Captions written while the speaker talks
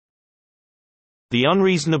The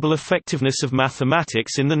Unreasonable Effectiveness of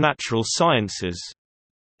Mathematics in the Natural Sciences,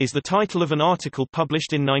 is the title of an article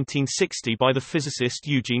published in 1960 by the physicist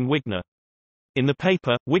Eugene Wigner. In the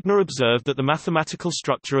paper, Wigner observed that the mathematical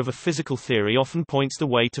structure of a physical theory often points the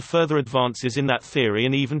way to further advances in that theory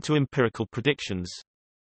and even to empirical predictions.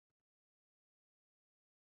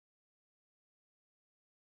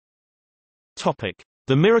 Topic: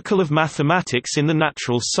 The miracle of mathematics in the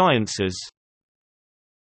natural sciences.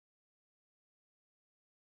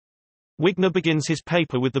 Wigner begins his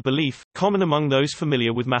paper with the belief, common among those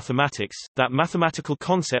familiar with mathematics, that mathematical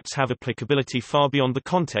concepts have applicability far beyond the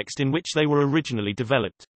context in which they were originally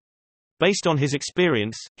developed. Based on his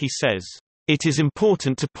experience, he says, "It is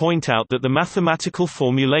important to point out that the mathematical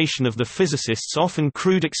formulation of the physicists' often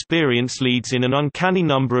crude experience leads in an uncanny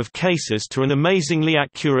number of cases to an amazingly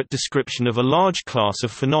accurate description of a large class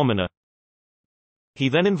of phenomena." He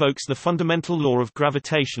then invokes the fundamental law of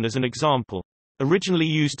gravitation as an example. Originally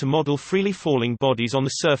used to model freely falling bodies on the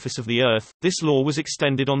surface of the Earth, this law was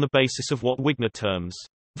extended on the basis of what Wigner terms,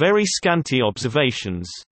 "very scanty observations,"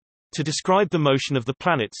 to describe the motion of the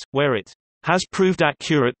planets, where it has proved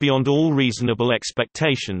accurate beyond all reasonable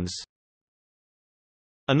expectations.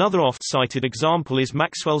 Another oft-cited example is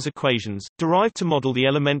Maxwell's equations, derived to model the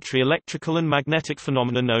elementary electrical and magnetic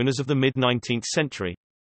phenomena known as of the mid-19th century.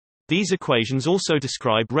 These equations also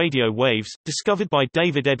describe radio waves, discovered by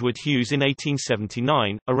David Edward Hughes in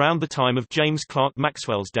 1879, around the time of James Clerk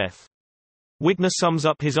Maxwell's death. Wigner sums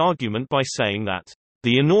up his argument by saying that,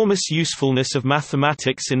 "The enormous usefulness of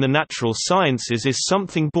mathematics in the natural sciences is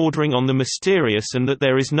something bordering on the mysterious and that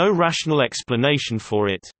there is no rational explanation for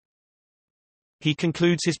it." He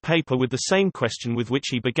concludes his paper with the same question with which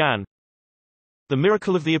he began. The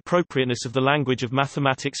miracle of the appropriateness of the language of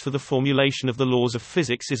mathematics for the formulation of the laws of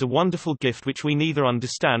physics is a wonderful gift which we neither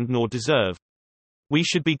understand nor deserve. We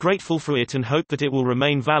should be grateful for it and hope that it will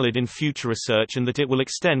remain valid in future research and that it will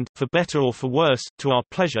extend, for better or for worse, to our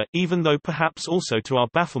pleasure, even though perhaps also to our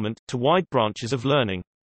bafflement, to wide branches of learning.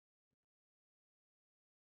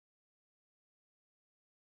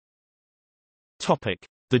 Topic: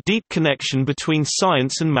 The deep connection between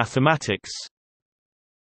science and mathematics.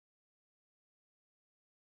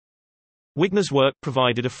 Wigner's work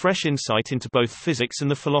provided a fresh insight into both physics and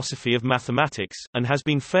the philosophy of mathematics, and has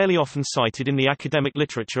been fairly often cited in the academic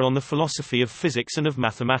literature on the philosophy of physics and of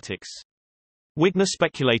mathematics. Wigner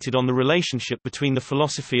speculated on the relationship between the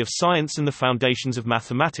philosophy of science and the foundations of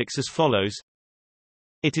mathematics as follows: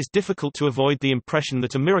 "It is difficult to avoid the impression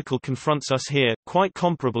that a miracle confronts us here, quite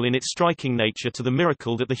comparable in its striking nature to the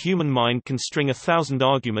miracle that the human mind can string 1,000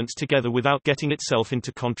 arguments together without getting itself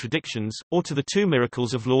into contradictions, or to the two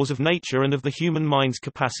miracles of laws of nature and of the human mind's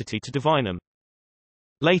capacity to divine them."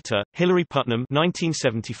 Later, Hilary Putnam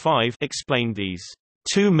 1975 explained these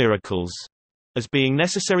two miracles as being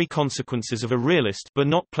necessary consequences of a realist but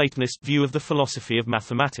not Platonist view of the philosophy of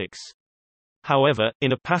mathematics. However,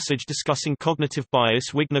 in a passage discussing cognitive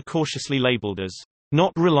bias Wigner cautiously labeled as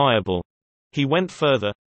not reliable, he went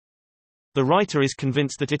further. The writer is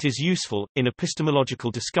convinced that it is useful, in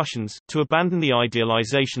epistemological discussions, to abandon the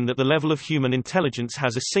idealization that the level of human intelligence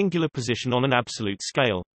has a singular position on an absolute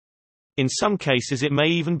scale. In some cases it may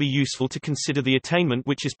even be useful to consider the attainment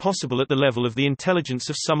which is possible at the level of the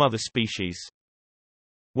intelligence of some other species.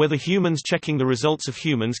 Whether humans checking the results of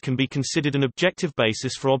humans can be considered an objective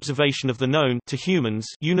basis for observation of the known to humans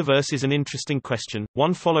universe is an interesting question,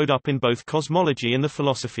 one followed up in both cosmology and the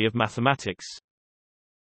philosophy of mathematics.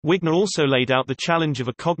 Wigner also laid out the challenge of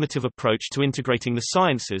a cognitive approach to integrating the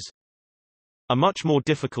sciences. A much more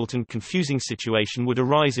difficult and confusing situation would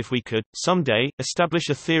arise if we could, someday, establish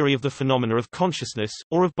a theory of the phenomena of consciousness,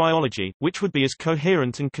 or of biology, which would be as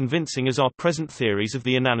coherent and convincing as our present theories of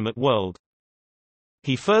the inanimate world.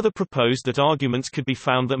 He further proposed that arguments could be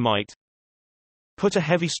found that might put a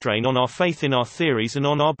heavy strain on our faith in our theories and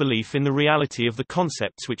on our belief in the reality of the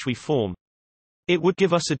concepts which we form. It would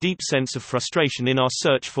give us a deep sense of frustration in our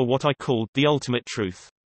search for what I called the ultimate truth.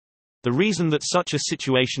 The reason that such a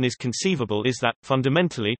situation is conceivable is that,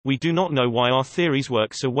 fundamentally, we do not know why our theories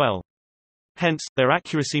work so well. Hence, their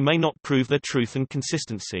accuracy may not prove their truth and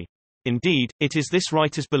consistency. Indeed, it is this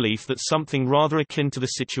writer's belief that something rather akin to the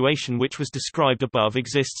situation which was described above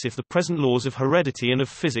exists if the present laws of heredity and of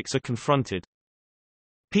physics are confronted.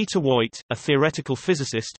 Peter Woit, a theoretical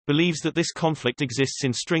physicist, believes that this conflict exists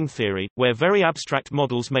in string theory, where very abstract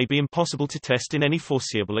models may be impossible to test in any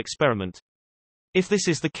foreseeable experiment. If this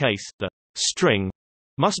is the case, the string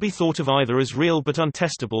must be thought of either as real but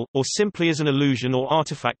untestable, or simply as an illusion or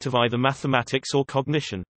artifact of either mathematics or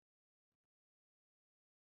cognition.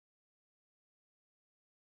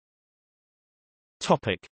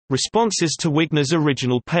 Topic: Responses to Wigner's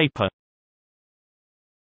original paper.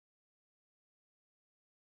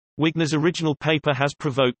 Wigner's original paper has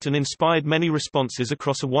provoked and inspired many responses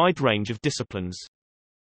across a wide range of disciplines.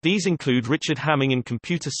 These include Richard Hamming in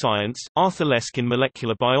computer science, Arthur Lesk in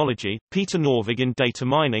molecular biology, Peter Norvig in data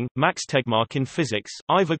mining, Max Tegmark in physics,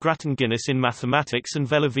 Ivor Grattan-Guinness in mathematics, and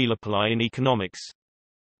Vela Vilapalai in economics.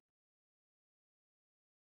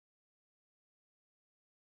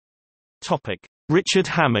 Topic: Richard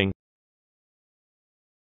Hamming.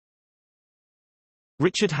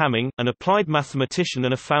 Richard Hamming, an applied mathematician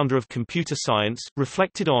and a founder of computer science,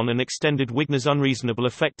 reflected on and extended Wigner's unreasonable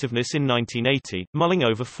effectiveness in 1980, mulling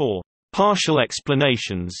over 4 partial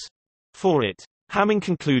explanations for it. Hamming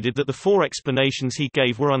concluded that the 4 explanations he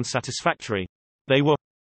gave were unsatisfactory. They were: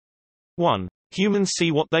 1. Humans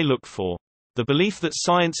see what they look for. The belief that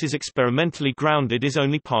science is experimentally grounded is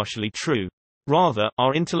only partially true. Rather,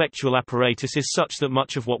 our intellectual apparatus is such that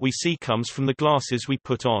much of what we see comes from the glasses we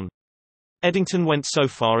put on. Eddington went so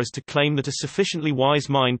far as to claim that a sufficiently wise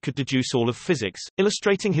mind could deduce all of physics,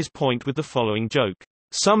 illustrating his point with the following joke.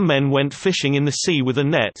 Some men went fishing in the sea with a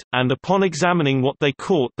net, and upon examining what they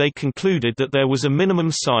caught they concluded that there was a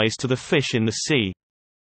minimum size to the fish in the sea.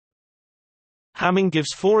 Hamming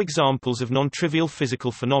gives 4 examples of non-trivial physical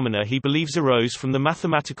phenomena he believes arose from the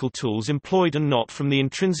mathematical tools employed and not from the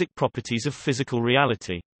intrinsic properties of physical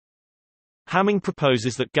reality. Hamming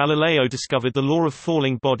proposes that Galileo discovered the law of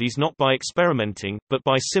falling bodies not by experimenting, but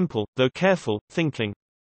by simple, though careful, thinking.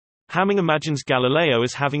 Hamming imagines Galileo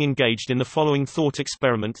as having engaged in the following thought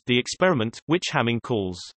experiment. The experiment, which Hamming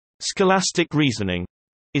calls scholastic reasoning,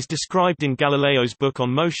 is described in Galileo's book on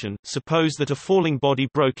motion. Suppose that a falling body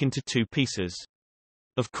broke into 2 pieces.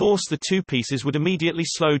 Of course the 2 pieces would immediately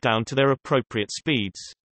slow down to their appropriate speeds.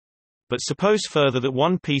 But suppose further that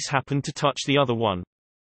one piece happened to touch the other one.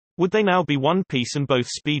 Would they now be one piece and both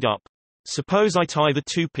speed up? Suppose I tie the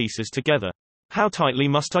 2 pieces together. How tightly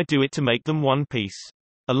must I do it to make them one piece?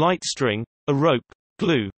 A light string, a rope,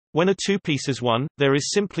 glue. When a 2 pieces one, there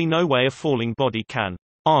is simply no way a falling body can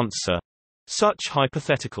answer such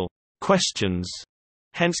hypothetical questions.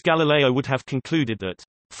 Hence Galileo would have concluded that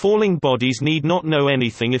falling bodies need not know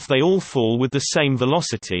anything if they all fall with the same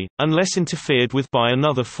velocity, unless interfered with by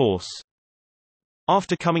another force.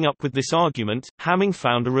 After coming up with this argument, Hamming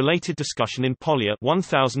found a related discussion in Polya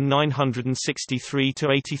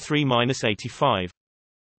 1963-83-85.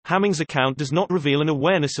 Hamming's account does not reveal an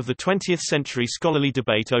awareness of the 20th century scholarly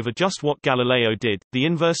debate over just what Galileo did. The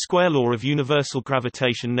inverse square law of universal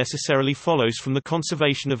gravitation necessarily follows from the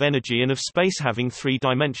conservation of energy and of space having 3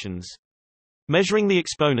 dimensions. Measuring the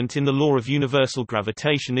exponent in the law of universal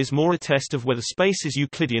gravitation is more a test of whether space is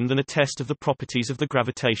Euclidean than a test of the properties of the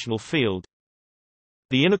gravitational field.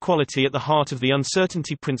 The inequality at the heart of the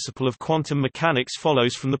uncertainty principle of quantum mechanics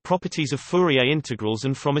follows from the properties of Fourier integrals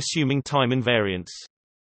and from assuming time invariance.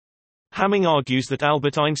 Hamming argues that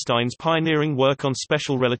Albert Einstein's pioneering work on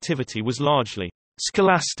special relativity was largely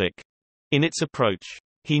scholastic in its approach.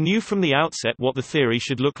 He knew from the outset what the theory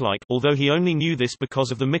should look like, although he only knew this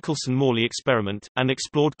because of the Michelson-Morley experiment, and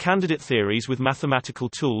explored candidate theories with mathematical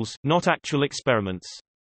tools, not actual experiments.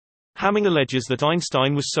 Hamming alleges that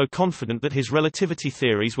Einstein was so confident that his relativity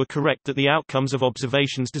theories were correct that the outcomes of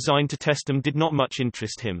observations designed to test them did not much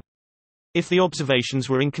interest him. If the observations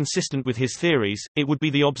were inconsistent with his theories, it would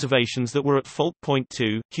be the observations that were at fault. Point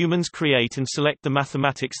 2. Humans create and select the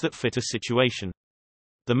mathematics that fit a situation.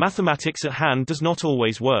 The mathematics at hand does not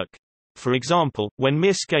always work. For example, when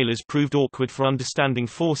mere scalars proved awkward for understanding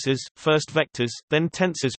forces, first vectors, then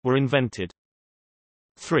tensors, were invented.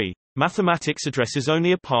 3. Mathematics addresses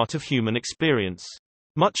only a part of human experience.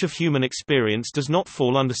 Much of human experience does not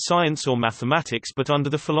fall under science or mathematics but under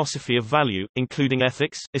the philosophy of value, including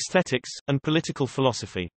ethics, aesthetics, and political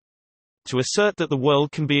philosophy. To assert that the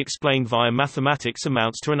world can be explained via mathematics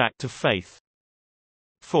amounts to an act of faith.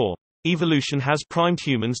 4. Evolution has primed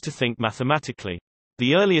humans to think mathematically.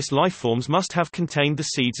 The earliest lifeforms must have contained the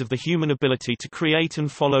seeds of the human ability to create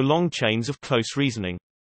and follow long chains of close reasoning.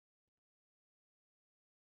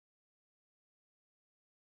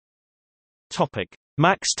 Topic: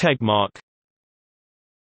 Max Tegmark.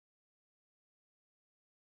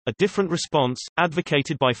 A different response,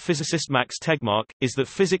 advocated by physicist Max Tegmark, is that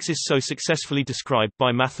physics is so successfully described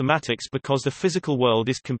by mathematics because the physical world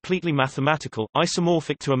is completely mathematical,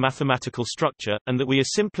 isomorphic to a mathematical structure, and that we are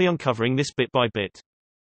simply uncovering this bit by bit.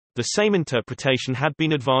 The same interpretation had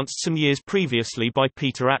been advanced some years previously by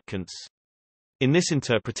Peter Atkins. In this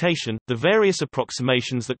interpretation, the various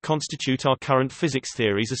approximations that constitute our current physics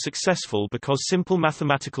theories are successful because simple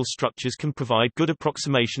mathematical structures can provide good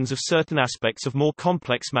approximations of certain aspects of more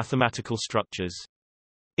complex mathematical structures.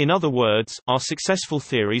 In other words, our successful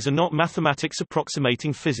theories are not mathematics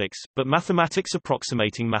approximating physics, but mathematics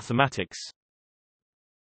approximating mathematics.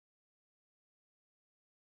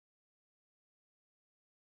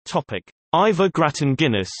 Topic: Ivor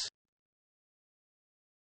Grattan-Guinness.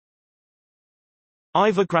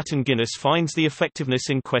 Ivor Grattan-Guinness finds the effectiveness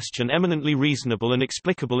in question eminently reasonable and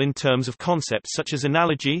explicable in terms of concepts such as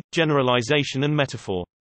analogy, generalization and metaphor.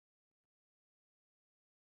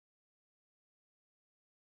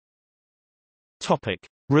 Topic: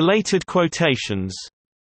 Related quotations.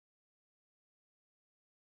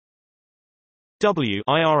 W.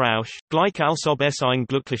 Ir Ausch, gleich als ob es ein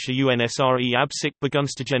glücklicher UNSRE Absicht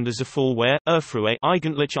begunstigendes Erfolg Erfrue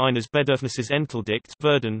eigentlich eines Bedürfnisses entledigt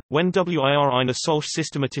werden, wenn wir eine solch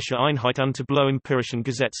systematische Einheit unter blow empirischen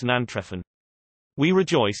Gesetzen antreffen. We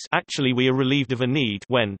rejoice, actually we are relieved of a need,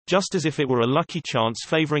 when, just as if it were a lucky chance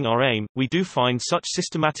favoring our aim, we do find such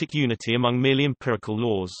systematic unity among merely empirical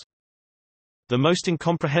laws. The most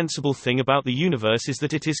incomprehensible thing about the universe is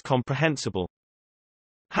that it is comprehensible.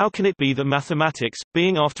 How can it be that mathematics,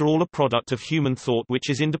 being after all a product of human thought which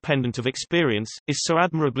is independent of experience, is so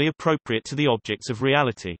admirably appropriate to the objects of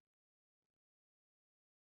reality?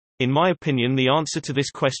 In my opinion, the answer to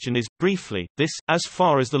this question is, briefly, this: as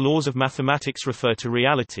far as the laws of mathematics refer to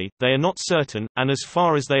reality, they are not certain, and as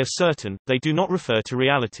far as they are certain, they do not refer to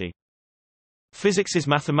reality. Physics is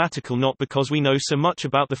mathematical not because we know so much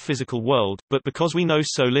about the physical world, but because we know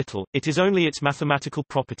so little. It is only its mathematical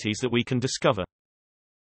properties that we can discover.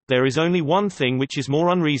 There is only one thing which is more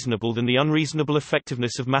unreasonable than the unreasonable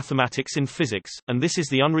effectiveness of mathematics in physics, and this is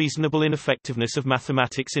the unreasonable ineffectiveness of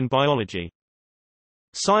mathematics in biology.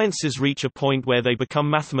 Sciences reach a point where they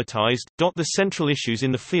become mathematized. The central issues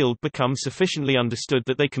in the field become sufficiently understood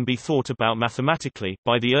that they can be thought about mathematically.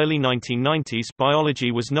 By the early 1990s,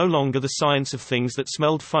 biology was no longer the science of things that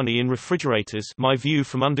smelled funny in refrigerators, my view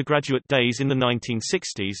from undergraduate days in the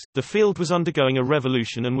 1960s. The field was undergoing a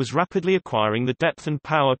revolution and was rapidly acquiring the depth and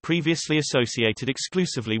power previously associated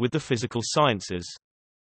exclusively with the physical sciences.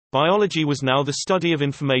 Biology was now the study of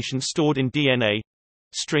information stored in DNA,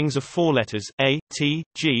 strings of four letters, A, T,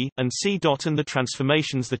 G, and C. And the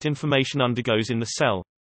transformations that information undergoes in the cell.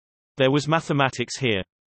 There was mathematics here.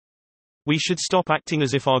 We should stop acting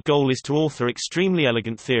as if our goal is to author extremely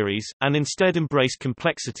elegant theories, and instead embrace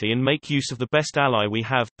complexity and make use of the best ally we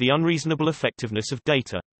have, the unreasonable effectiveness of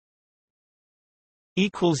data.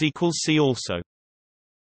 See also